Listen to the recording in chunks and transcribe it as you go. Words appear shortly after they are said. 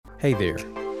Hey there,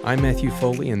 I'm Matthew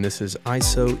Foley, and this is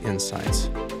ISO Insights,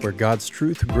 where God's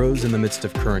truth grows in the midst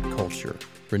of current culture,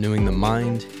 renewing the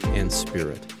mind and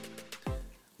spirit.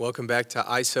 Welcome back to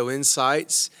ISO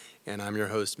Insights, and I'm your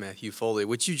host, Matthew Foley,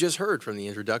 which you just heard from the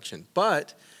introduction.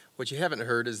 But what you haven't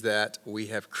heard is that we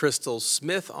have Crystal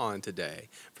Smith on today.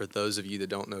 For those of you that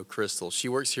don't know Crystal, she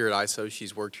works here at ISO.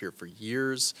 She's worked here for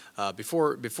years,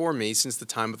 before me, since the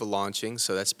time of the launching.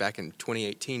 So that's back in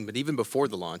 2018, but even before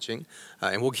the launching.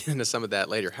 And we'll get into some of that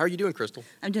later. How are you doing, Crystal?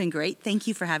 I'm doing great. Thank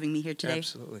you for having me here today.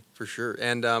 Absolutely, for sure.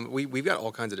 And we've got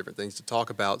all kinds of different things to talk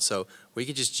about, so we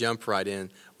could just jump right in.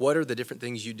 What are the different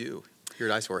things you do here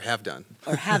at ISO, or have done?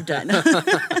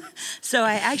 So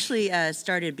I actually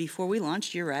started before we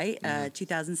launched, you're right,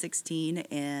 2016,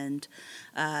 and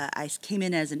I came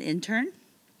in as an intern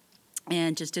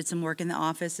and just did some work in the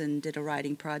office and did a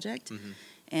writing project.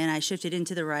 And I shifted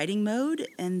into the writing mode,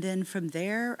 and then from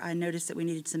there, I noticed that we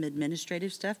needed some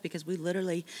administrative stuff because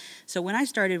so when I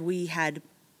started, we had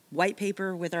white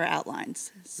paper with our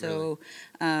outlines. So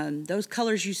those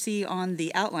colors you see on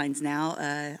the outlines now,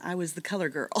 I was the color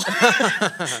girl.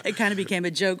 It kind of became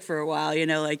a joke for a while,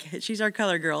 like she's our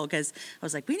color girl, because I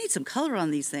was like, we need some color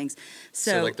on these things.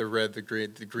 So like the red, the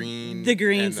green, the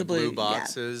greens, and the blue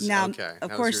boxes. Yeah. Now, okay.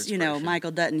 of course,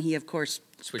 Michael Dutton, he of course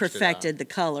perfected the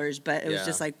colors, but it was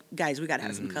just like, guys, we got to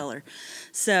have some color.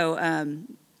 So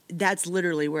that's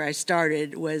literally where I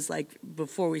started, was like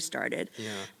before we started.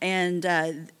 And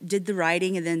did the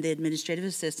writing and then the administrative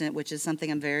assistant, which is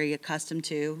something I'm very accustomed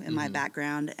to in my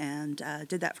background, and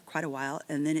did that for quite a while.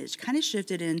 And then it kind of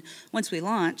shifted in, once we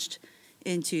launched,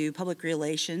 into public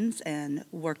relations and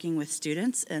working with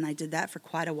students, and I did that for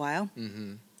quite a while.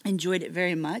 Enjoyed it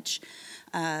very much.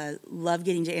 Love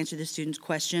getting to answer the students'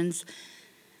 questions.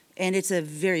 And it's a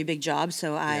very big job,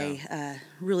 so I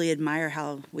really admire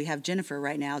how we have Jennifer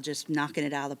right now just knocking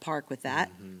it out of the park with that.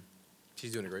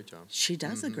 She's doing a great job. She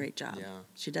does a great job. Yeah.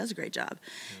 She does a great job.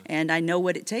 And I know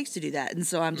what it takes to do that. And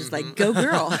so I'm just like, go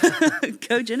girl,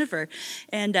 go Jennifer.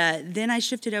 And then I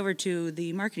shifted over to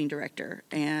the marketing director.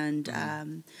 And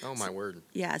oh, my word.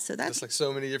 Yeah, so that's just like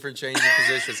so many different changing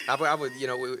positions. I would,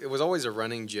 it was always a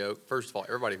running joke. First of all,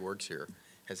 everybody who works here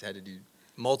has had to do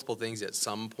multiple things at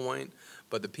some point,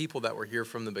 but the people that were here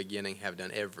from the beginning have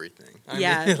done everything.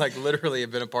 I mean, like literally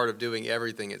have been a part of doing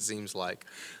everything, it seems like.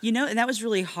 And that was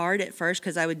really hard at first,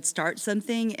 because I would start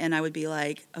something and I would be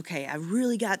like, okay, I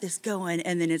really got this going.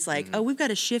 And then it's like, oh, we've got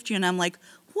to shift you. And I'm like,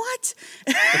 what?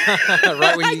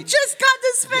 Right when I just got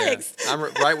this fixed. Yeah.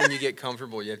 Right when you get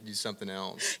comfortable, you have to do something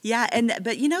else. Yeah,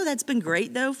 but that's been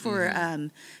great though for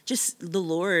just the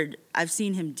Lord. I've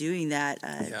seen him doing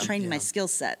that, training my skill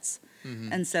sets.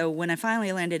 And so when I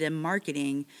finally landed in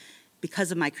marketing,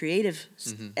 because of my creative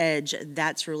edge,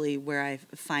 that's really where I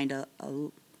find a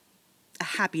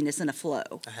happiness and a flow.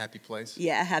 A happy place?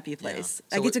 Yeah, a happy place.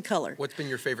 Yeah. So I get to color. What's been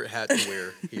your favorite hat to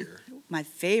wear here? My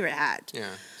favorite hat? Yeah,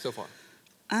 so far.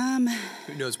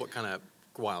 Who knows what kind of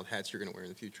wild hats you're going to wear in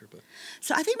the future. But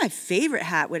So I think my favorite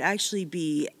hat would actually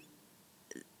be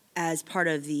as part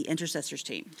of the intercessors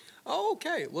team. Oh,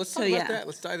 okay. Let's talk about that.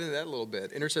 Let's dive into that a little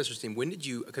bit. Intercessors team. When did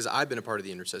you? Because I've been a part of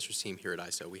the intercessors team here at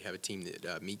ISO. We have a team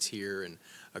that meets here, and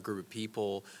a group of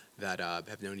people that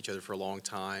have known each other for a long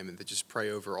time, and that just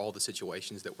pray over all the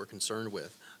situations that we're concerned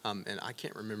with. And I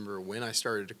can't remember when I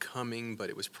started coming, but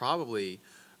it was probably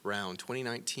around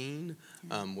 2019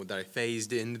 that I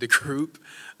phased into the group,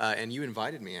 and you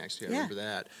invited me. Actually, I remember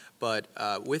that. But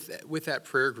with that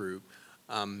prayer group,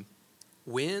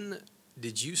 when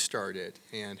did you start it,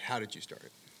 and how did you start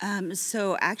it?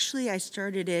 So actually I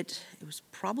started it was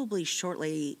probably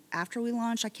shortly after we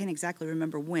launched. I can't exactly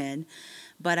remember when,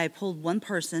 but I pulled one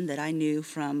person that I knew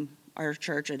from our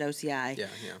church at OCI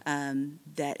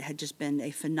that had just been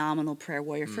a phenomenal prayer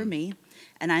warrior for me.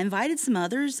 And I invited some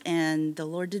others, and the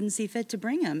Lord didn't see fit to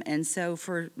bring them. And so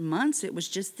for months, it was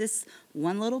just this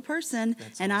one little person.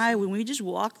 That's and awesome. when we just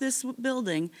walked this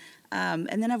building,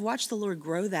 and then I've watched the Lord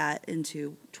grow that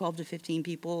into 12 to 15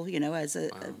 people, as a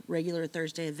regular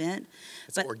Thursday event.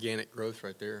 It's organic growth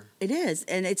right there. It is.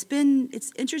 And it's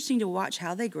interesting to watch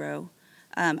how they grow.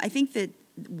 I think that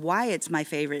why it's my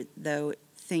favorite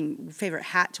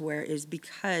hat to wear is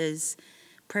because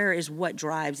prayer is what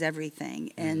drives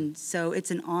everything. And so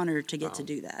it's an honor to get to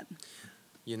do that.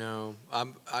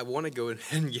 I want to go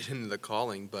ahead and get into the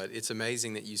calling, but it's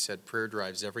amazing that you said prayer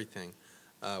drives everything.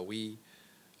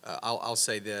 I'll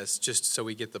say this, just so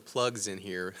we get the plugs in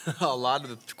here. A lot of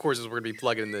the courses we're going to be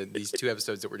plugging in these 2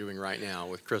 episodes that we're doing right now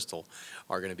with Crystal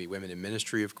are going to be Women in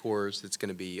Ministry, of course. It's going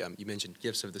to be, you mentioned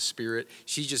Gifts of the Spirit.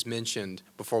 She just mentioned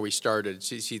before we started,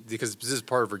 she because this is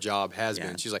part of her job, has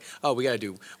been. She's like, oh, we got to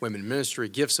do Women in Ministry,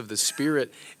 Gifts of the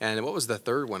Spirit. And what was the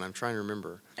third one? I'm trying to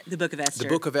remember. The Book of Esther. The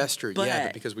Book of Esther,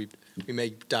 because we may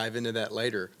dive into that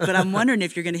later. But I'm wondering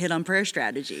if you're going to hit on prayer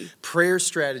strategy. Prayer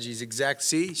strategies, exact.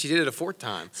 See, she did it a 4th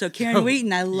time. So Karen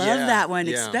Wheaton, I love that one,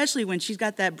 especially when she's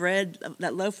got that bread,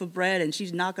 that loaf of bread, and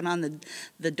she's knocking on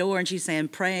the door and she's saying,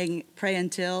 pray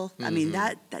until. I mean,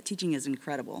 that teaching is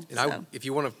incredible. And if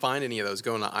you want to find any of those,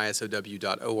 go on to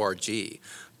isow.org.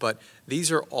 But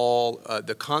these are all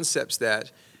the concepts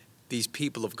that these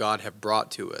people of God have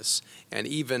brought to us, and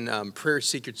even Prayer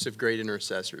Secrets of Great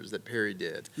Intercessors that Perry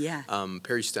did,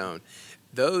 Perry Stone.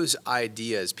 Those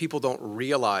ideas, people don't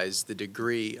realize the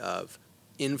degree of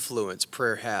influence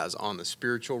prayer has on the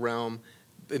spiritual realm.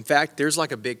 In fact, there's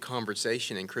like a big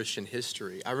conversation in Christian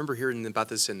history. I remember hearing about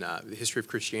this in the History of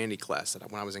Christianity class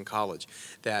when I was in college,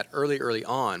 that early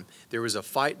on, there was a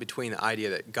fight between the idea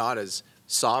that God is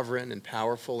sovereign and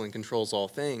powerful and controls all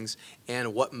things,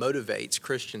 and what motivates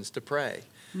Christians to pray.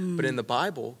 But in the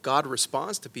Bible, God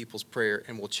responds to people's prayer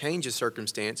and will change a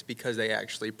circumstance because they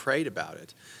actually prayed about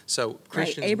it. So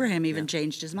Christians, Abraham even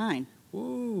changed his mind.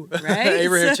 Ooh. Right?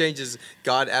 Abraham changes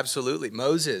God, absolutely.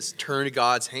 Moses turned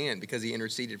God's hand because he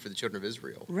interceded for the children of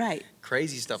Israel. Right.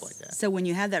 Crazy stuff like that. So when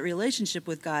you have that relationship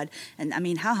with God, and I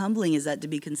mean, how humbling is that to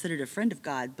be considered a friend of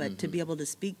God, but to be able to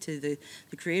speak to the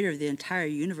creator of the entire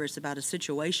universe about a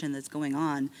situation that's going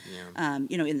on,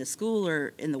 in the school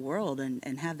or in the world,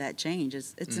 and have that change,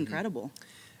 it's incredible.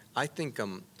 I think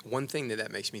one thing that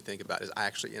makes me think about is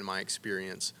actually in my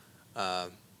experience,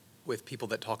 with people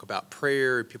that talk about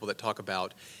prayer, people that talk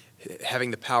about having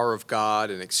the power of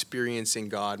God and experiencing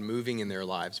God moving in their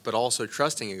lives, but also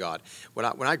trusting in God. When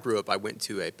I grew up, I went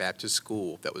to a Baptist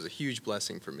school. That was a huge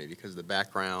blessing for me because of the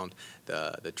background,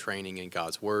 the training in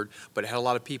God's Word. But it had a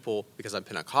lot of people, because I'm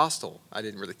Pentecostal, I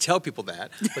didn't really tell people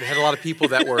that, but it had a lot of people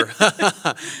that were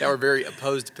that were very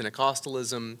opposed to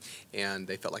Pentecostalism, and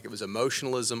they felt like it was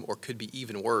emotionalism, or could be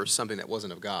even worse, something that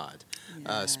wasn't of God,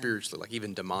 spiritually, like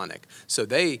even demonic. So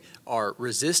they are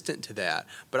resistant to that.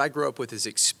 But I grew up with this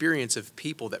experience of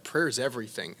people that prayer is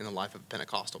everything in the life of a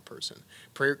Pentecostal person.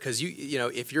 Prayer, because you know,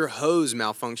 if your hose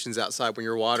malfunctions outside when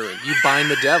you're watering, you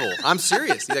bind the devil. I'm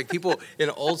serious. Like people in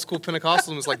old school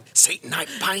Pentecostalism was like, Satan, I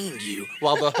bind you,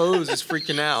 while the hose is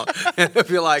freaking out. And they'd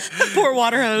be like, poor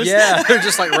water hose. Yeah, they're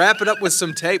just like, wrap it up with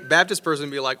some tape. Baptist person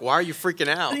would be like, why are you freaking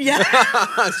out? Yeah.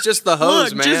 It's just the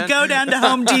hose, man. Just go down to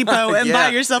Home Depot and buy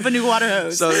yourself a new water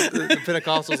hose. So the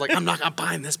Pentecostal's like, I'm not going to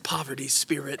bind this poverty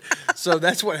spirit. So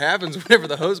that's what happens whenever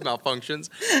the hose malfunctions.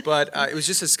 But it was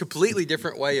just this completely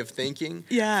different way of thinking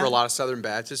for a lot of Southern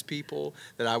Baptist people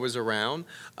that I was around.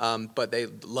 But they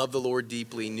loved the Lord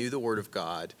deeply, knew the Word of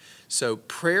God. So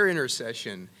prayer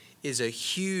intercession is a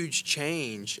huge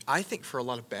change, I think, for a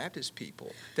lot of Baptist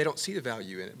people. They don't see the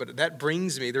value in it. But that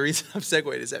brings me, the reason I've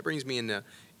segued is that brings me into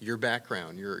your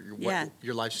background,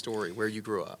 your life story, where you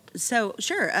grew up. So,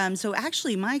 sure. So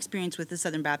actually, my experience with the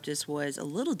Southern Baptist was a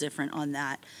little different on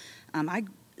that.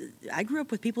 I grew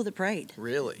up with people that prayed.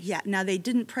 Really? Yeah. Now, they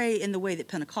didn't pray in the way that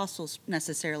Pentecostals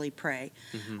necessarily pray.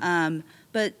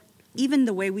 But even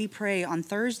the way we pray on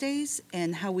Thursdays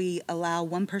and how we allow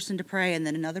one person to pray and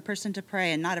then another person to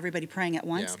pray and not everybody praying at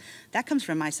once, that comes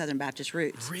from my Southern Baptist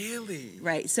roots. Really?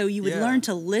 Right. So you would learn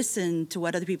to listen to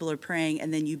what other people are praying,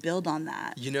 and then you build on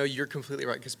that. You know, you're completely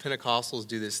right, because Pentecostals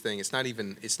do this thing. It's not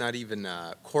even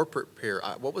corporate prayer.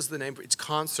 What was the name? It's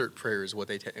concert prayer is what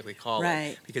they technically call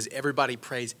it. Because everybody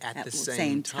prays at the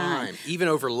same time. Even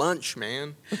over lunch,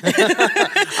 man.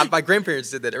 My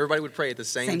grandparents did that. Everybody would pray at the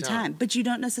same time. But you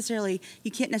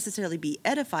can't necessarily be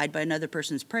edified by another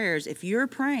person's prayers if you're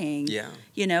praying.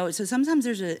 You know, so sometimes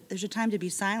there's a time to be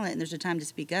silent and there's a time to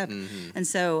speak up. And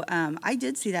so I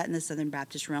did see that in the Southern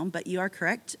Baptist realm, but you are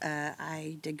correct.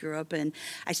 I did grow up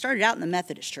I started out in the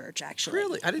Methodist church, actually.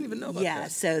 Really? I didn't even know about that. Yeah,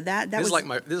 so that was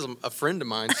this is a friend of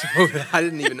mine, so I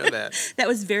didn't even know that. That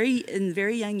was in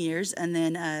very young years, and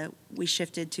then we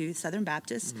shifted to Southern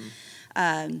Baptist.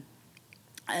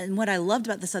 And what I loved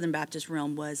about the Southern Baptist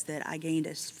realm was that I gained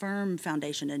a firm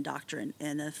foundation in doctrine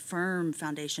and a firm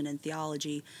foundation in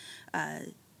theology.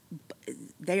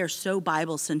 They are so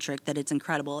Bible-centric that it's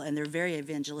incredible, and they're very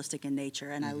evangelistic in nature,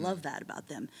 and I love that about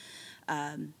them.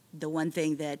 The one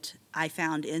thing that I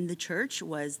found in the church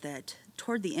was that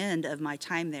toward the end of my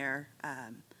time there,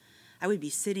 I would be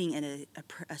sitting in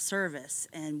a service,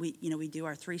 and we do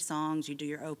our 3 songs, you do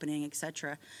your opening,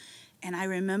 etc., And I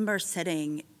remember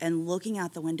sitting and looking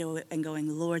out the window and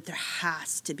going, Lord, there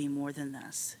has to be more than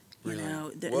this.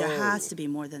 Really? There has to be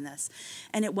more than this.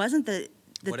 And it wasn't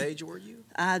what age were you?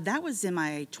 That was in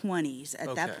my 20s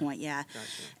at that point, yeah. Gotcha.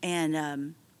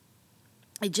 And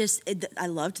I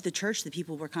loved the church. The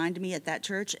people were kind to me at that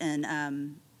church,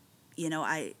 and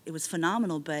it was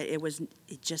phenomenal. But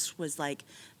it just was like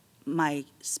my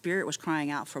spirit was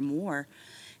crying out for more,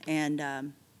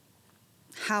 and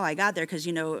how I got there, because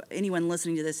anyone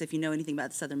listening to this, if you know anything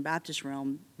about the Southern Baptist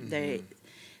realm, they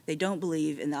don't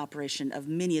believe in the operation of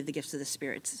many of the gifts of the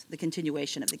spirits, the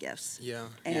continuation of the gifts. Yeah.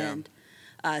 And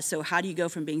so how do you go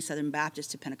from being Southern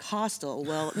Baptist to Pentecostal?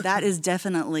 Well, that is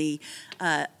definitely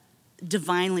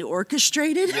divinely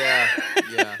orchestrated. Yeah.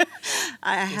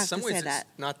 I have in some to ways, say that.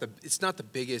 It's not the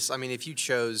biggest. I mean, if you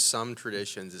chose some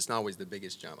traditions, it's not always the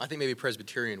biggest jump. I think maybe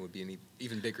Presbyterian would be an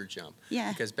even bigger jump.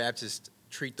 Yeah. Because Baptists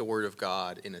treat the Word of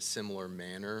God in a similar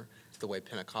manner to the way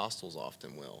Pentecostals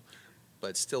often will.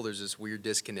 But still, there's this weird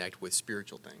disconnect with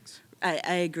spiritual things. I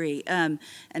agree. And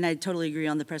I totally agree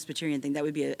on the Presbyterian thing. That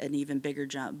would be an even bigger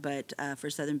jump. But for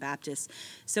Southern Baptists,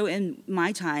 so in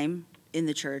my time in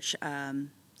the church,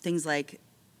 things like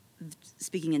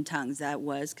speaking in tongues, that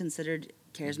was considered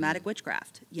charismatic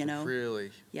witchcraft,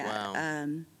 Really? Yeah.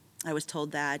 Wow. I was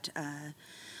told that.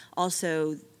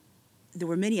 Also, there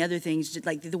were many other things,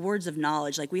 like the words of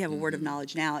knowledge. Like we have a word of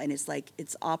knowledge now, and it's like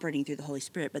it's operating through the Holy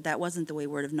Spirit, but that wasn't the way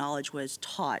word of knowledge was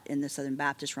taught in the Southern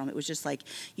Baptist realm. It was just like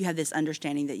you have this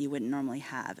understanding that you wouldn't normally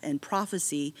have. And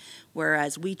prophecy,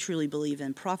 whereas we truly believe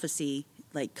in prophecy,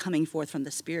 like coming forth from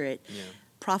the Spirit,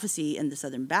 prophecy in the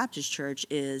Southern Baptist Church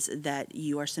is that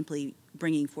you are simply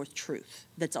bringing forth truth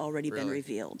that's already been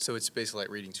revealed. So it's basically like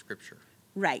reading Scripture.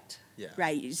 Right. Yeah.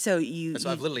 Right. So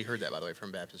I've literally heard that, by the way,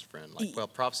 from a Baptist friend. Like, well,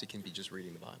 prophecy can be just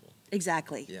reading the Bible.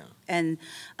 Exactly. Yeah. And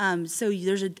so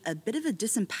there's a bit of a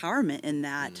disempowerment in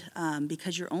that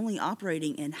because you're only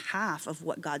operating in half of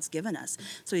what God's given us.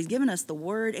 So he's given us the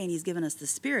Word and he's given us the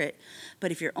Spirit.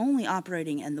 But if you're only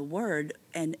operating in the Word,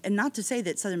 and not to say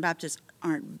that Southern Baptists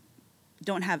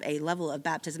don't have a level of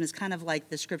baptism. It's kind of like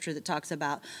the scripture that talks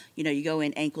about, you go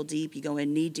in ankle deep, you go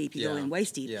in knee deep, you go in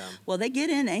waist deep. Yeah. Well, they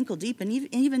get in ankle deep and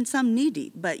even some knee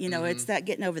deep, but it's that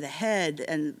getting over the head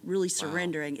and really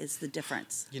surrendering is the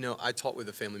difference. I talked with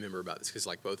a family member about this because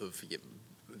like both of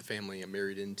the family I'm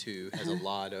married into has a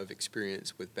lot of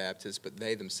experience with Baptists, but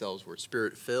they themselves were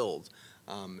Spirit-filled,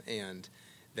 and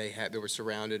they were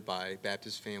surrounded by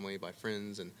Baptist family, by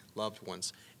friends and loved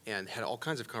ones, and had all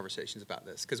kinds of conversations about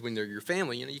this. Because when they're your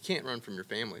family, you can't run from your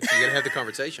family. So you got to have the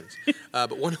conversations.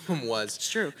 But one of them was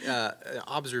it's true. An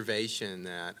observation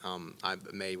that I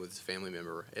made with a family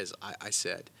member is I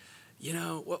said,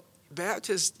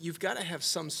 Baptists, you've got to have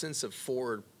some sense of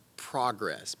forward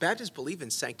progress. Baptists believe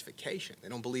in sanctification. They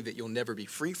don't believe that you'll never be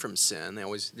free from sin.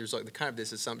 There's like the kind of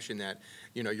this assumption that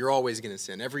you're always going to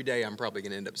sin. Every day I'm probably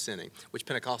going to end up sinning, which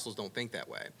Pentecostals don't think that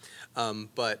way.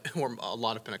 Or a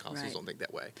lot of Pentecostals don't think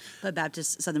that way. But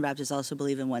Southern Baptists also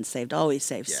believe in once saved, always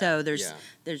saved. Yeah, so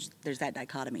there's that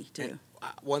dichotomy too. And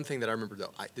one thing that I remember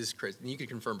though, this is crazy, and you can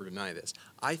confirm or deny this.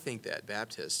 I think that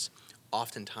Baptists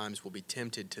oftentimes will be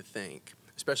tempted to think,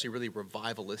 especially really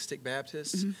revivalistic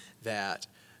Baptists, that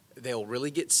they'll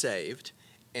really get saved,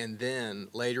 and then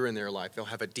later in their life they'll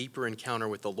have a deeper encounter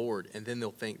with the Lord, and then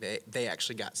they'll think they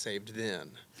actually got saved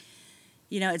then.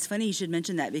 It's funny you should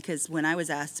mention that, because when I was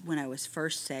asked when I was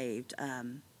first saved,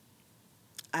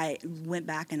 I went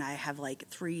back and I have like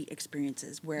 3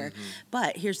 experiences where,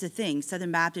 but here's the thing,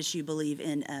 Southern Baptist, you believe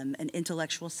in an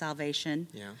intellectual salvation,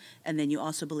 and then you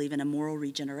also believe in a moral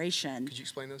regeneration. Could you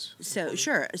explain those? So,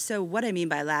 sure. So what I mean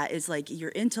by that is like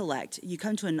your intellect, you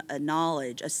come to a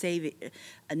knowledge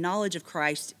of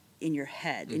Christ in your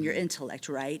head, in your intellect,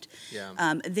 right?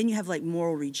 Yeah. Then you have like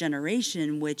moral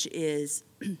regeneration, which is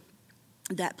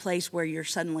that place where you're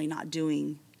suddenly not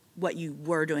doing what you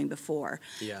were doing before.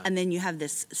 Yeah. And then you have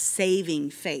this saving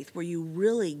faith where you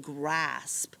really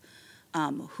grasp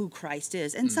who Christ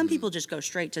is. And some people just go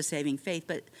straight to saving faith,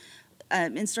 but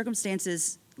in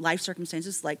life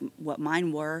circumstances like what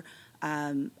mine were,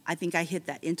 I think I hit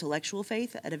that intellectual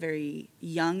faith at a very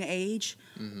young age.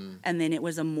 And then it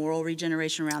was a moral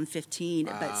regeneration around 15,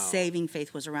 but saving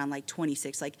faith was around like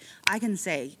 26. Like I can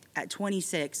say at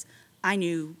 26, I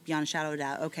knew beyond a shadow of a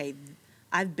doubt, okay,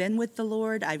 I've been with the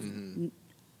Lord, and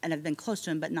I've been close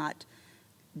to him, but not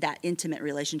that intimate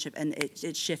relationship, and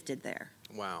it shifted there.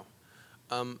 Wow.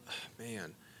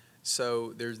 Man.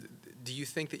 So do you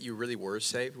think that you really were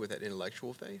saved with that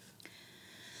intellectual faith?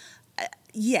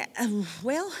 Yeah,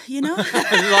 well, There's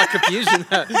a lot of confusion.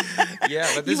 Yeah,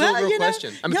 but this is a real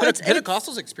question. I mean,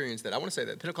 Pentecostals experience that. I want to say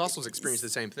that. Pentecostals experience the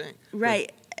same thing.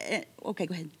 Right. Okay,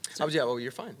 go ahead.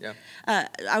 You're fine, yeah.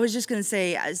 I was just going to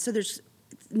say, so there's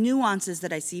nuances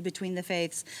that I see between the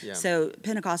faiths. Yeah. So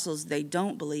Pentecostals, they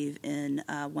don't believe in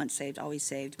once saved, always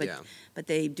saved, but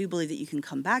they do believe that you can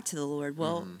come back to the Lord.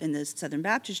 Well, in the Southern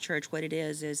Baptist Church, what it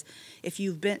is if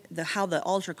you've been, how the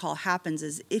altar call happens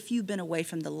is if you've been away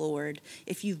from the Lord,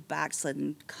 if you've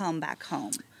backslidden, come back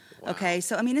home. Wow. Okay,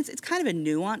 so I mean, it's kind of a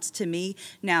nuance to me.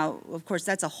 Now, of course,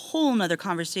 that's a whole nother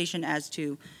conversation as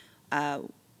to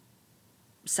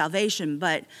salvation,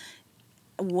 but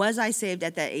was I saved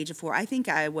at that age of 4? I think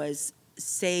I was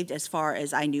saved as far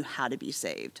as I knew how to be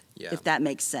saved, if that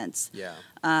makes sense. Yeah.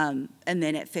 And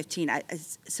then at 15,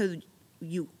 so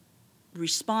you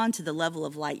respond to the level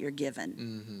of light you're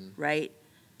given, right?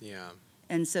 Yeah.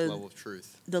 And so level of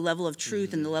truth. The level of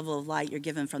truth and the level of light you're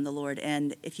given from the Lord.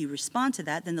 And if you respond to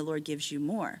that, then the Lord gives you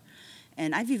more.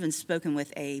 And I've even spoken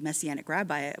with a Messianic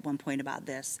rabbi at one point about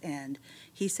this, and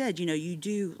he said, you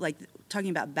do, like, talking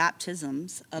about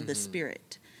baptisms of the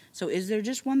Spirit. So is there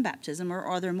just one baptism, or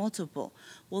are there multiple?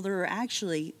 Well, there are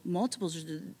actually multiples.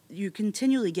 You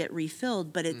continually get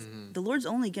refilled, but it's the Lord's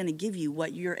only going to give you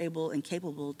what you're able and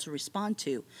capable to respond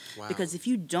to. Wow. Because if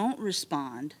we don't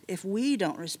respond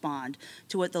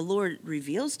to what the Lord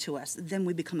reveals to us, then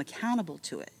we become accountable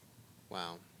to it.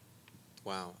 Wow.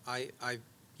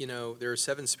 There are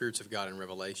 7 spirits of God in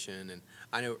Revelation, and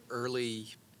I know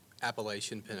early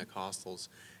Appalachian Pentecostals,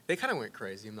 they kind of went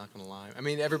crazy, I'm not going to lie. I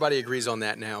mean, everybody agrees on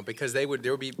that now, because there would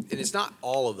be, and it's not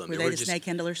all of them. Were they the snake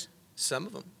handlers? Some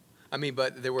of them. I mean,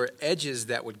 but there were edges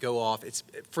that would go off,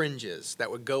 fringes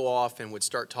that would go off and would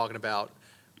start talking about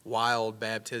wild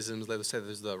baptisms. They would say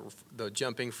there's the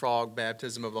jumping frog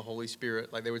baptism of the Holy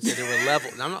Spirit. Like they would say there were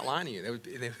levels. And I'm not lying to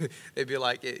you. They'd be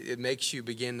like, it makes you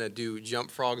begin to do jump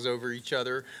frogs over each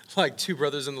other. Like 2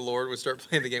 brothers in the Lord would start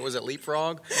playing the game. Was it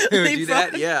leapfrog? They would do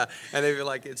that? Yeah. And they'd be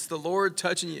like, it's the Lord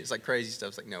touching you. It's like crazy stuff.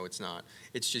 It's like, no, it's not.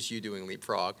 It's just you doing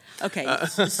leapfrog. Okay.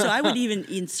 So I would even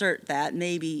insert that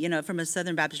maybe, from a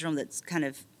Southern Baptist realm that's kind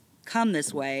of come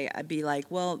this way. I'd be like,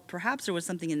 well, perhaps there was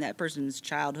something in that person's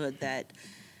childhood that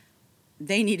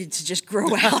they needed to just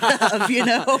grow out of,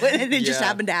 and it just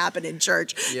happened to happen in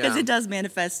church. Because it does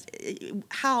manifest,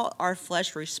 how our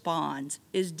flesh responds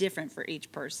is different for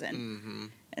each person.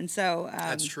 And so...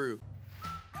 that's true.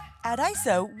 At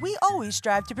ISO, we always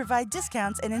strive to provide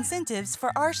discounts and incentives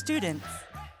for our students.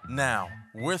 Now,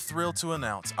 we're thrilled to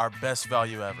announce our best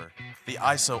value ever, the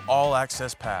ISO All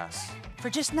Access Pass.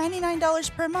 For just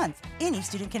 $99 per month, any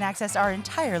student can access our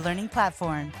entire learning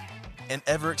platform. An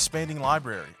ever-expanding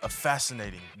library of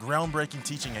fascinating, groundbreaking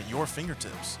teaching at your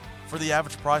fingertips for the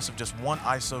average price of just one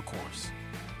ISO course.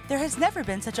 There has never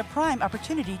been such a prime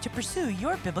opportunity to pursue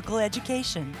your biblical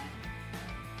education.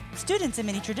 Students in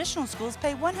many traditional schools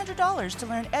pay $100 to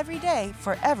learn every day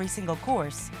for every single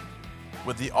course.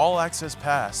 With the All Access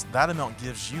Pass, that amount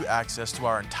gives you access to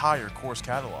our entire course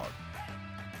catalog.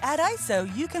 At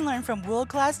ISO, you can learn from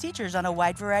world-class teachers on a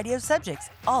wide variety of subjects,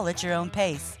 all at your own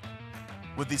pace.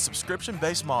 With the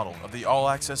subscription-based model of the All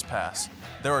Access Pass,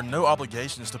 there are no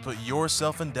obligations to put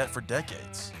yourself in debt for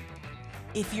decades.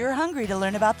 If you're hungry to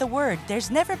learn about the Word, there's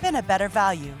never been a better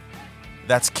value.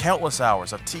 That's countless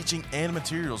hours of teaching and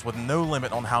materials with no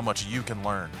limit on how much you can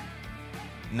learn.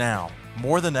 Now,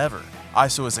 more than ever,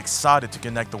 ISO is excited to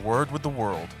connect the Word with the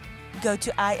world. Go to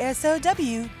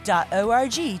isow.org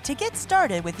to get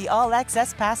started with the All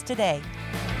Access Pass today.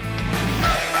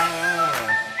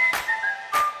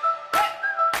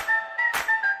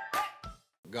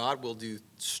 God will do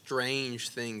strange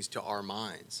things to our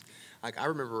minds. Like I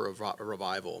remember a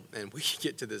revival, and we can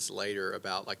get to this later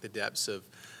about like the depths of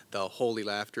the holy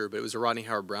laughter, but it was a Rodney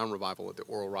Howard Brown revival at the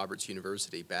Oral Roberts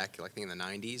University back, I think, in the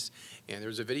 90s. And there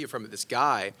was a video from it. This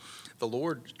guy, the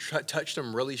Lord touched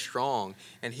him really strong,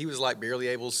 and he was like barely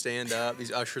able to stand up.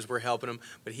 These ushers were helping him,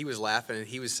 but he was laughing, and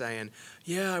he was saying,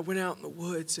 I went out in the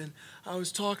woods, and I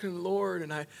was talking to the Lord,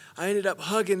 and I ended up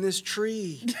hugging this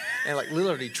tree. And like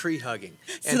literally tree hugging.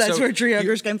 So that's where tree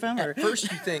huggers came from? At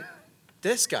first you think,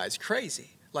 this guy's crazy.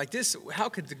 Like this, how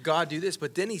could God do this?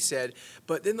 But then he said,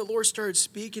 but then the Lord started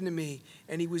speaking to me,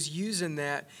 and he was using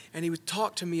that, and he would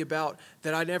talk to me about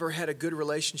that I never had a good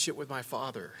relationship with my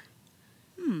father.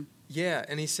 Yeah,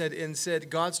 and he said,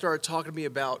 God started talking to me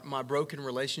about my broken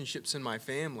relationships in my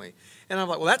family. And I'm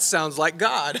like, well, that sounds like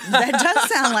God. That does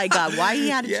sound like God. Why he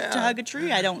had to hug a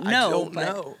tree, I don't know. I don't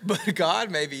know, but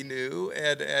God maybe knew.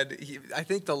 And I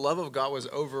think the love of God was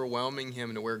overwhelming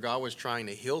him to where God was trying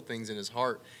to heal things in his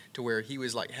heart to where he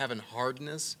was like having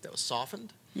hardness that was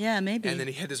softened. Yeah, maybe. And then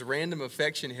he had this random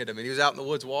affection hit him, and he was out in the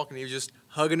woods walking. He was just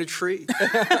hugging a tree.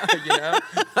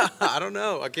 I don't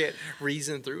know. I can't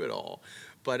reason through it all.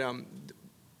 But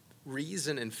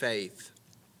reason and faith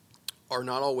are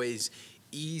not always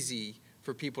easy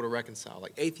for people to reconcile.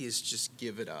 Like atheists just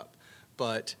give it up.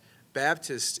 But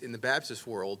in the Baptist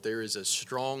world, there is a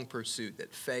strong pursuit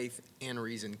that faith and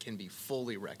reason can be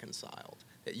fully reconciled,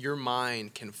 that your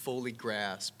mind can fully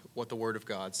grasp what the Word of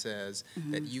God says,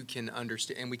 that you can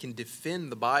understand, and we can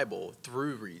defend the Bible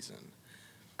through reason.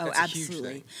 That's absolutely.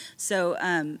 A huge thing. So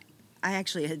I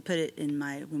actually had put it in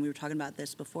when we were talking about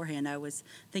this beforehand, I was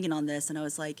thinking on this, and I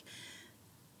was like,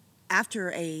 of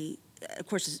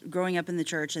course, growing up in the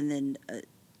church, and then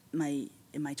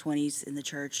in my 20s in the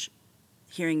church,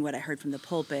 hearing what I heard from the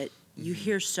pulpit, you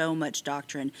hear so much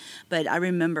doctrine. But I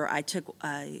remember I took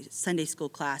a Sunday school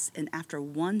class, and after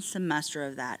one semester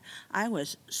of that, I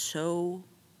was so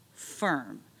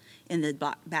firm in the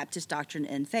Baptist doctrine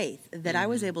and faith that I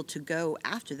was able to go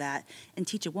after that and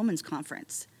teach a women's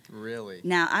conference. Really?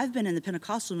 Now, I've been in the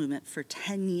Pentecostal movement for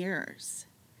 10 years,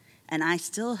 and I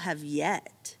still have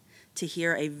yet to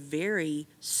hear a very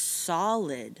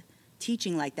solid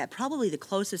teaching like that. Probably the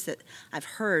closest that I've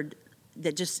heard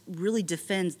that just really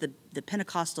defends the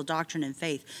Pentecostal doctrine and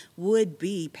faith would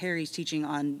be Perry's teaching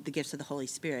on the gifts of the Holy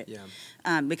Spirit.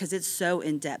 Yeah. Because it's so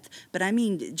in-depth. But I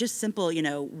mean, just simple,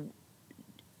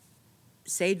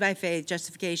 saved by faith,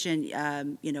 justification,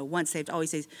 once saved,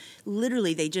 always saved.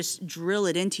 Literally, they just drill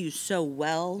it into you so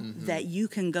well that you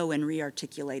can go and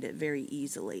re-articulate it very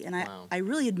easily. And I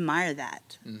really admire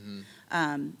that.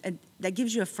 And that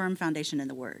gives you a firm foundation in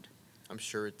the Word. I'm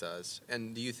sure it does.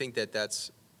 And do you think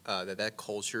that's that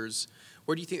culture's,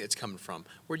 where do you think it's coming from?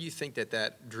 Where do you think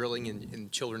that drilling in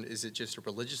children, is it just a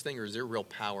religious thing, or is there real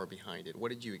power behind it? What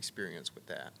did you experience with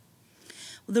that?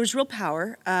 Well, there's real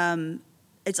power.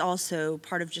 It's also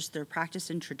part of just their practice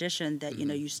and tradition that,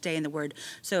 you stay in the Word.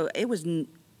 So it was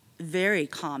very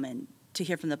common to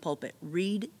hear from the pulpit,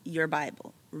 read your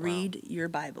Bible, read your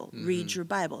Bible, read your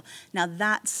Bible. Now,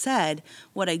 that said,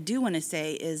 what I do want to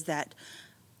say is that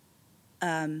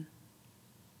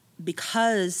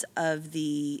because of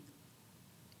the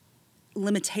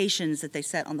limitations that they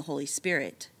set on the Holy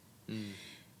Spirit,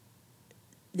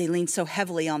 they lean so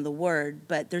heavily on the Word,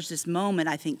 but there's this moment,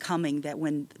 I think, coming that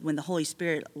when the Holy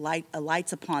Spirit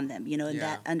lights upon them, and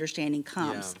that understanding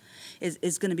comes,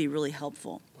 is going to be really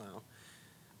helpful. Wow.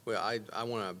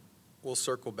 Well, we'll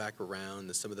circle back around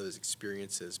to some of those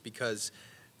experiences, because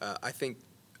I think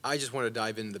I just want to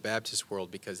dive into the Baptist world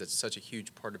because it's such a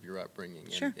huge part of your upbringing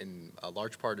and a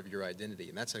large part of your identity,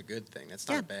 and that's a good thing. That's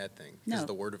not a bad thing. Because of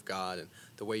the Word of God and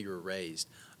the way you were raised.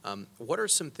 What are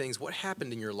some things, what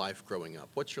happened in your life growing up?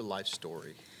 What's your life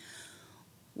story?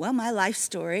 Well, my life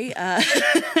story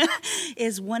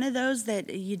is one of those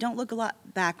that you don't look a lot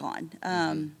back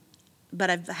on, but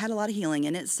I've had a lot of healing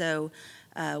in it. So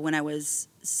when I was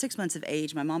 6 months of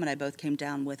age, my mom and I both came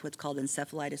down with what's called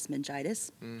encephalitis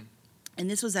meningitis. And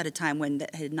this was at a time when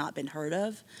that had not been heard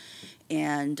of.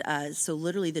 And so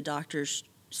literally the doctors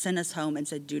sent us home and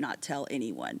said, do not tell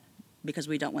anyone, because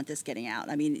we don't want this getting out.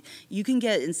 I mean, you can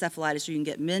get encephalitis or you can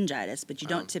get meningitis, but you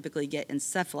don't typically get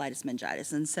encephalitis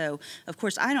meningitis. And so, of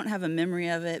course, I don't have a memory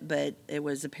of it, but it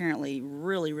was apparently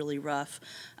really, really rough.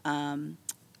 And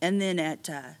then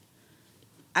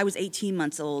I was 18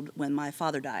 months old when my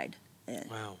father died.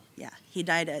 Wow. Yeah, he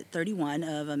died at 31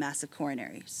 of a massive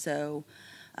coronary. So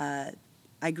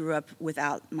I grew up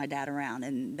without my dad around,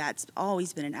 and that's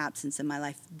always been an absence in my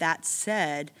life. That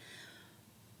said,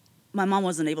 my mom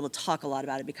wasn't able to talk a lot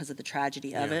about it because of the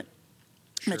tragedy of it.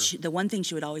 Sure. But the one thing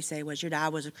she would always say was, your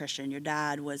dad was a Christian. Your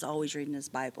dad was always reading his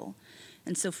Bible.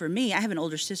 And so for me, I have an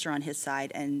older sister on his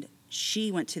side, and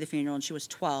she went to the funeral, and she was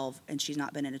 12, and she's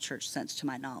not been in a church since, to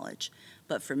my knowledge.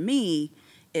 But for me,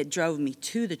 it drove me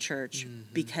to the church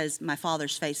because my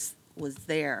father's face was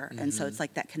there, and so it's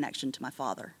like that connection to my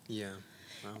father. Yeah,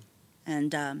 wow.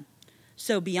 And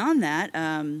so beyond that,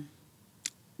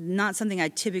 not something I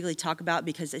typically talk about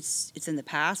because it's in the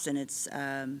past and it's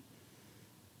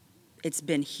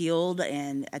been healed.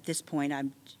 And at this point,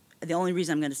 the only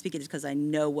reason I'm going to speak it is because I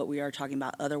know what we are talking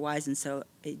about otherwise, and so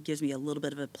it gives me a little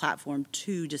bit of a platform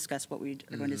to discuss what we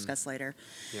are going to discuss later.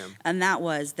 Yeah. And that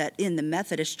was that in the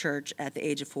Methodist church at the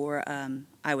age of 4,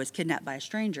 I was kidnapped by a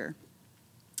stranger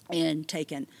and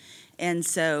taken. And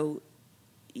so,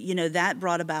 that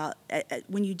brought about,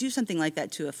 when you do something like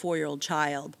that to a 4-year-old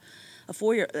child,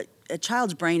 a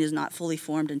child's brain is not fully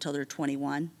formed until they're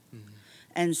 21.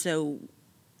 And so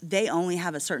they only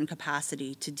have a certain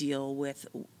capacity to deal with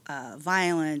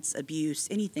violence, abuse,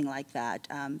 anything like that,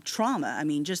 trauma. I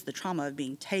mean, just the trauma of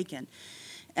being taken.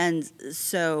 And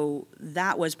so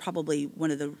that was probably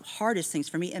one of the hardest things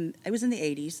for me. And it was in the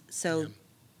 80s, so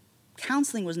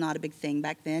counseling was not a big thing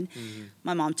back then. Mm-hmm.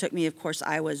 My mom took me. Of course,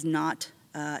 I was not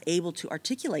able to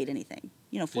articulate anything.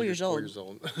 4 years old. 4 years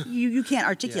old. you can't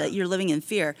articulate. You're living in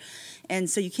fear. And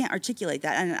so you can't articulate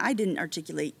that. And I didn't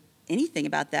articulate anything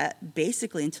about that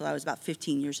basically until I was about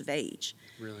 15 years of age.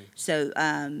 Really? So,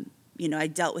 I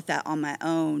dealt with that on my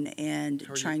own and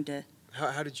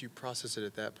How did you process it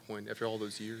at that point after all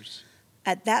those years?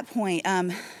 At that point,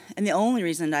 and the only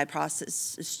reason I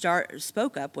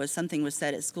spoke up was something was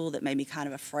said at school that made me kind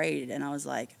of afraid, and I was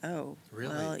like, "Oh,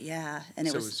 really? Well, yeah." And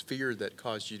so it was fear that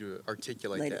caused you to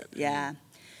articulate that. Yeah,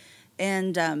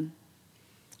 and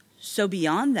so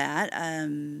beyond that,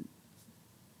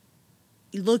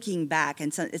 looking back,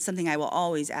 and so it's something I will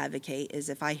always advocate is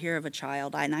if I hear of a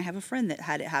child, and I have a friend that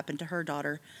had it happen to her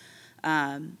daughter.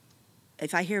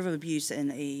 If I hear of abuse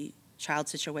in a child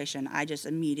situation, I just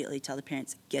immediately tell the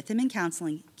parents, get them in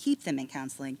counseling, keep them in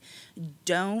counseling.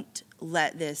 Don't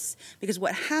let this, because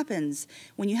what happens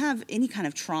when you have any kind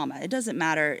of trauma, it doesn't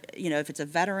matter, if it's a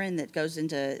veteran that goes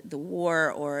into the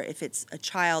war or if it's a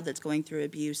child that's going through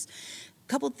abuse,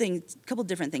 couple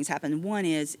different things happen. One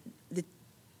is that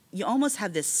you almost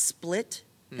have this split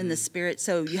in the spirit.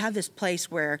 So you have this place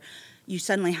where you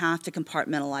suddenly have to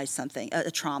compartmentalize something,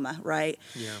 a trauma, right?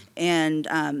 Yeah. And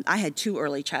I had 2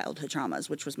 early childhood traumas,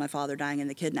 which was my father dying and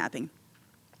the kidnapping.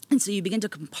 And so you begin to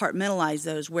compartmentalize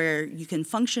those where you can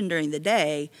function during the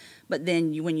day, but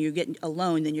then when you get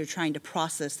alone, then you're trying to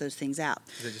process those things out.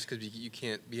 Is it just because you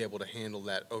can't be able to handle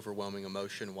that overwhelming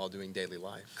emotion while doing daily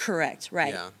life? Correct,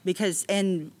 right. Yeah. Because,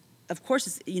 and of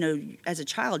course, as a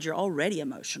child, you're already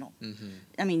emotional. Mm-hmm.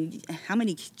 I mean, how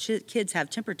many kids have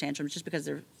temper tantrums just because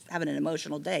they're having an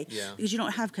emotional day? Yeah. Because you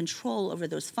don't have control over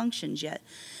those functions yet.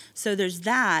 So there's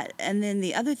that. And then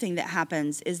the other thing that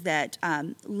happens is that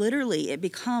literally it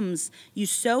becomes, you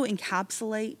so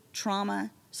encapsulate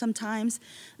trauma sometimes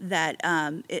that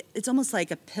it's almost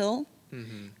like a pill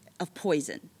of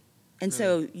poison. And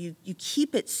so you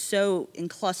keep it so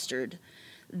enclustered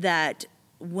that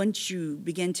once you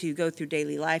begin to go through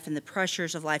daily life and the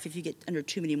pressures of life, if you get under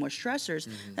too many more stressors,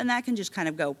 then that can just kind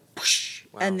of go whoosh,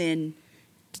 and then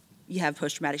you have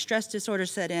post-traumatic stress disorder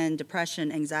set in,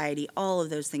 depression, anxiety, all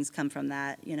of those things come from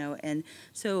that, And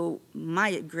so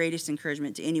my greatest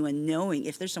encouragement to anyone, knowing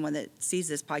if there's someone that sees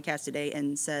this podcast today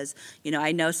and says,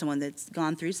 I know someone that's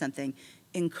gone through something,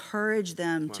 encourage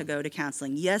them to go to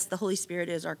counseling. Yes, the Holy Spirit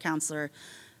is our counselor,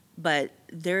 but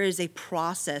there is a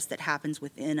process that happens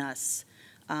within us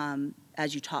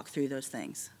as you talk through those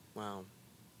things. Wow.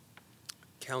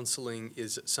 Counseling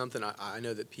is something I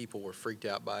know that people were freaked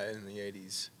out by it in the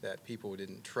 80s, that people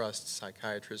didn't trust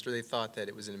psychiatrists, or they thought that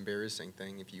it was an embarrassing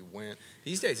thing if you went.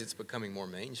 These days it's becoming more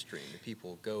mainstream, that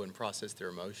people go and process their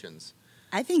emotions.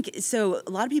 I think, so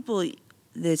a lot of people,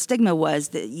 the stigma was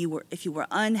that if you were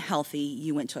unhealthy,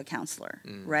 you went to a counselor,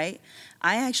 right?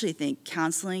 I actually think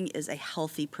counseling is a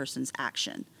healthy person's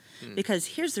action, because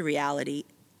here's the reality.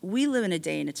 We live in a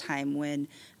day and a time when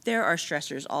there are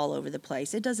stressors all over the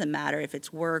place. It doesn't matter if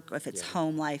it's work, or if it's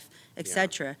home life,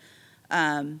 etc.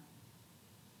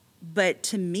 But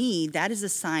to me, that is a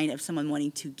sign of someone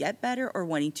wanting to get better or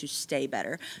wanting to stay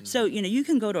better. So, you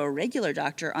can go to a regular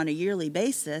doctor on a yearly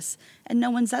basis and no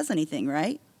one says anything,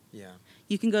 right? Yeah.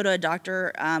 You can go to a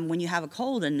doctor when you have a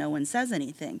cold and no one says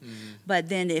anything. But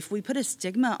then if we put a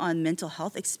stigma on mental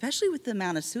health, especially with the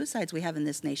amount of suicides we have in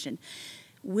this nation,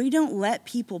 we don't let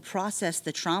people process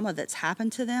the trauma that's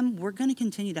happened to them, we're going to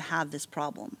continue to have this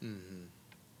problem.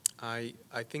 I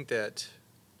think that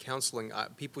counseling,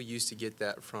 people used to get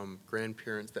that from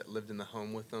grandparents that lived in the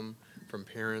home with them, from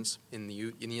parents I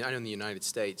know in the United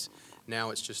States.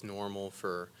 Now it's just normal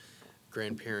for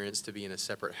grandparents to be in a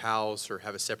separate house or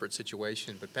have a separate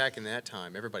situation. But back in that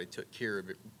time, everybody took care of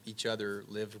each other,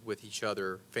 lived with each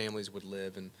other. Families would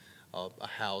live in a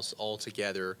house all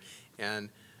together. And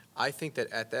I think that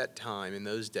at that time, in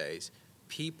those days,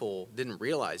 people didn't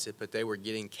realize it, but they were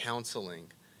getting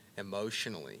counseling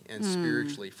emotionally and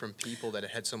spiritually from people that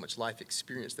had so much life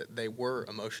experience that they were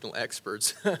emotional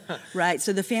experts. Right.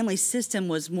 So the family system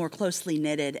was more closely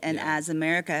knitted. And as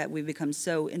America, we've become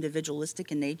so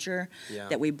individualistic in nature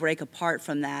that we break apart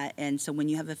from that. And so when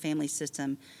you have a family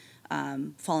system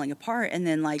falling apart, and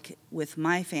then like with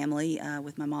my family,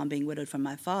 with my mom being widowed from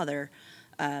my father,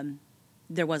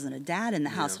 there wasn't a dad in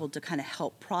the household to kind of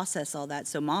help process all that.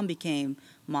 So mom became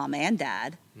mom and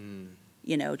dad,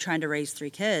 trying to raise 3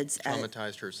 kids.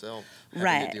 Traumatized herself,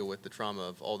 having to deal with the trauma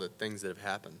of all the things that have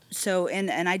happened. So,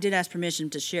 and I did ask permission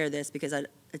to share this because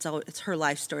it's her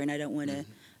life story and I don't want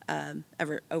to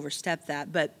ever overstep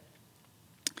that. But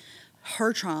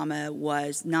her trauma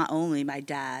was not only my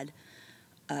dad,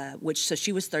 so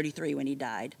she was 33 when he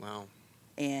died. Wow.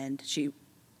 And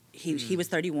he was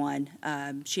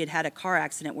 31. She had had a car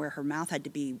accident where her mouth had to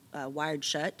be wired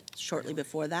shut shortly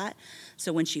before that.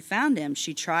 So when she found him,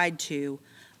 she tried to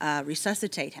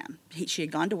resuscitate him. She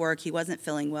had gone to work. He wasn't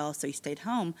feeling well, so he stayed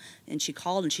home. And she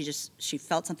called, and she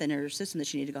felt something in her system that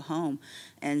she needed to go home.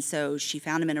 And so she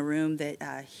found him in a room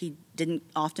that he didn't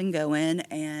often go in,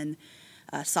 and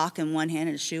a sock in one hand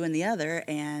and a shoe in the other.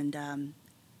 And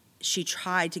she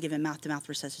tried to give him mouth-to-mouth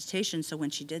resuscitation. So when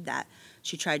she did that,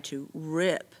 she tried to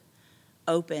rip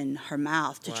open her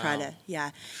mouth to try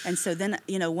to, And so then,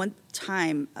 one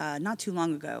time, not too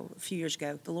long ago, a few years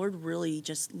ago, the Lord really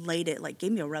just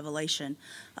gave me a revelation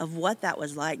of what that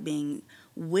was like, being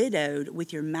widowed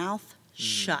with your mouth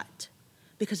shut.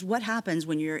 Because what happens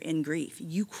when you're in grief?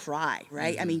 You cry,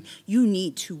 right? I mean, you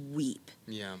need to weep.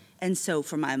 Yeah. And so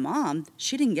for my mom,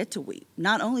 she didn't get to weep.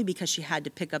 Not only because she had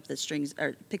to pick up things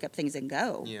and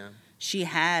go. Yeah. She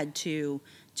had to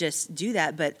just do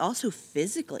that, but also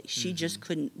physically, she just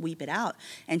couldn't weep it out.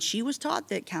 And she was taught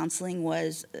that counseling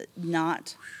was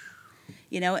not,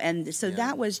 and so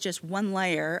that was just one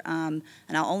layer. And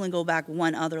I'll only go back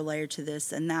one other layer to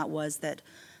this, and that was that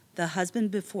the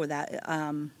husband before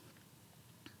that,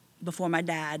 before my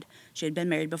dad, she had been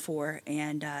married before,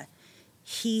 and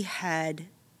he had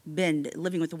been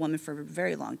living with a woman for a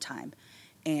very long time.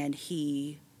 And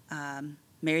he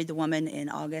married the woman in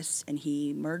August, and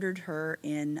he murdered her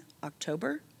in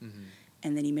October,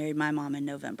 and then he married my mom in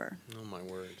November. Oh, my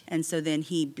word. And so then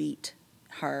he beat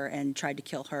her and tried to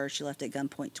kill her. She left at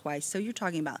gunpoint twice. So you're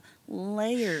talking about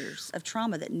layers of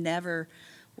trauma that never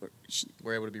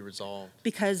were able to be resolved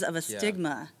because of a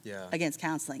stigma against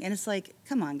counseling. And it's like,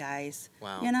 come on, guys.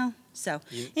 Wow. So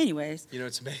anyways.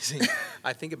 It's amazing.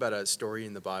 I think about a story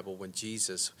in the Bible when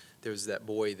Jesus, there was that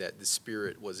boy that the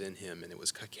Spirit was in him, and it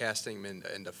was casting him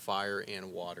into fire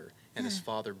and water. And his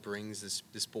father brings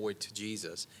this boy to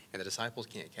Jesus, and the disciples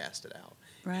can't cast it out.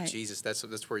 Right. And Jesus,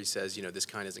 that's where he says, this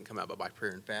kind doesn't come out but by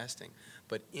prayer and fasting.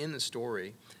 But in the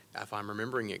story, if I'm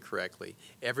remembering it correctly,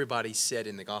 everybody said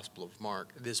in the Gospel of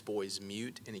Mark, this boy's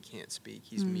mute and he can't speak.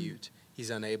 He's mute. He's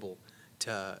unable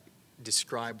to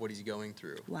describe what he's going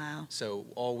through. Wow. So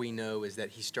all we know is that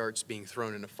he starts being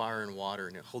thrown into fire and water,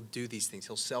 and he'll do these things.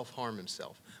 He'll self-harm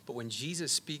himself. But when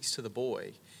Jesus speaks to the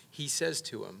boy, he says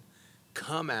to him,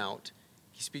 come out.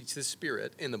 He speaks to the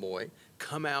Spirit in the boy.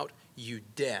 Come out, you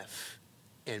deaf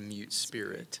and mute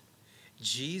spirit.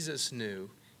 Jesus knew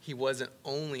he wasn't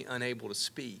only unable to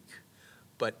speak,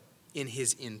 but in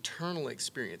his internal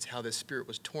experience, how the Spirit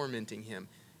was tormenting him,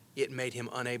 it made him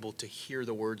unable to hear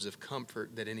the words of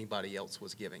comfort that anybody else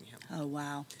was giving him. Oh,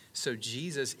 wow. So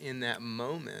Jesus, in that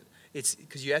moment, it's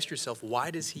because you ask yourself, why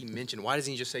doesn't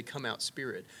he just say, come out,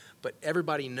 Spirit? But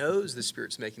everybody knows the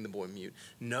Spirit's making the boy mute.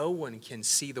 No one can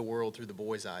see the world through the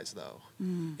boy's eyes, though.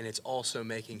 And it's also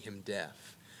making him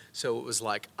deaf. So it was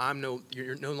like,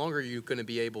 you're no longer going to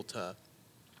be able to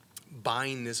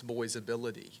bind this boy's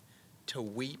ability to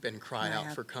weep and cry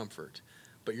out for comfort.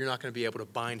 But you're not going to be able to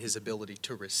bind his ability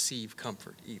to receive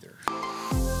comfort either.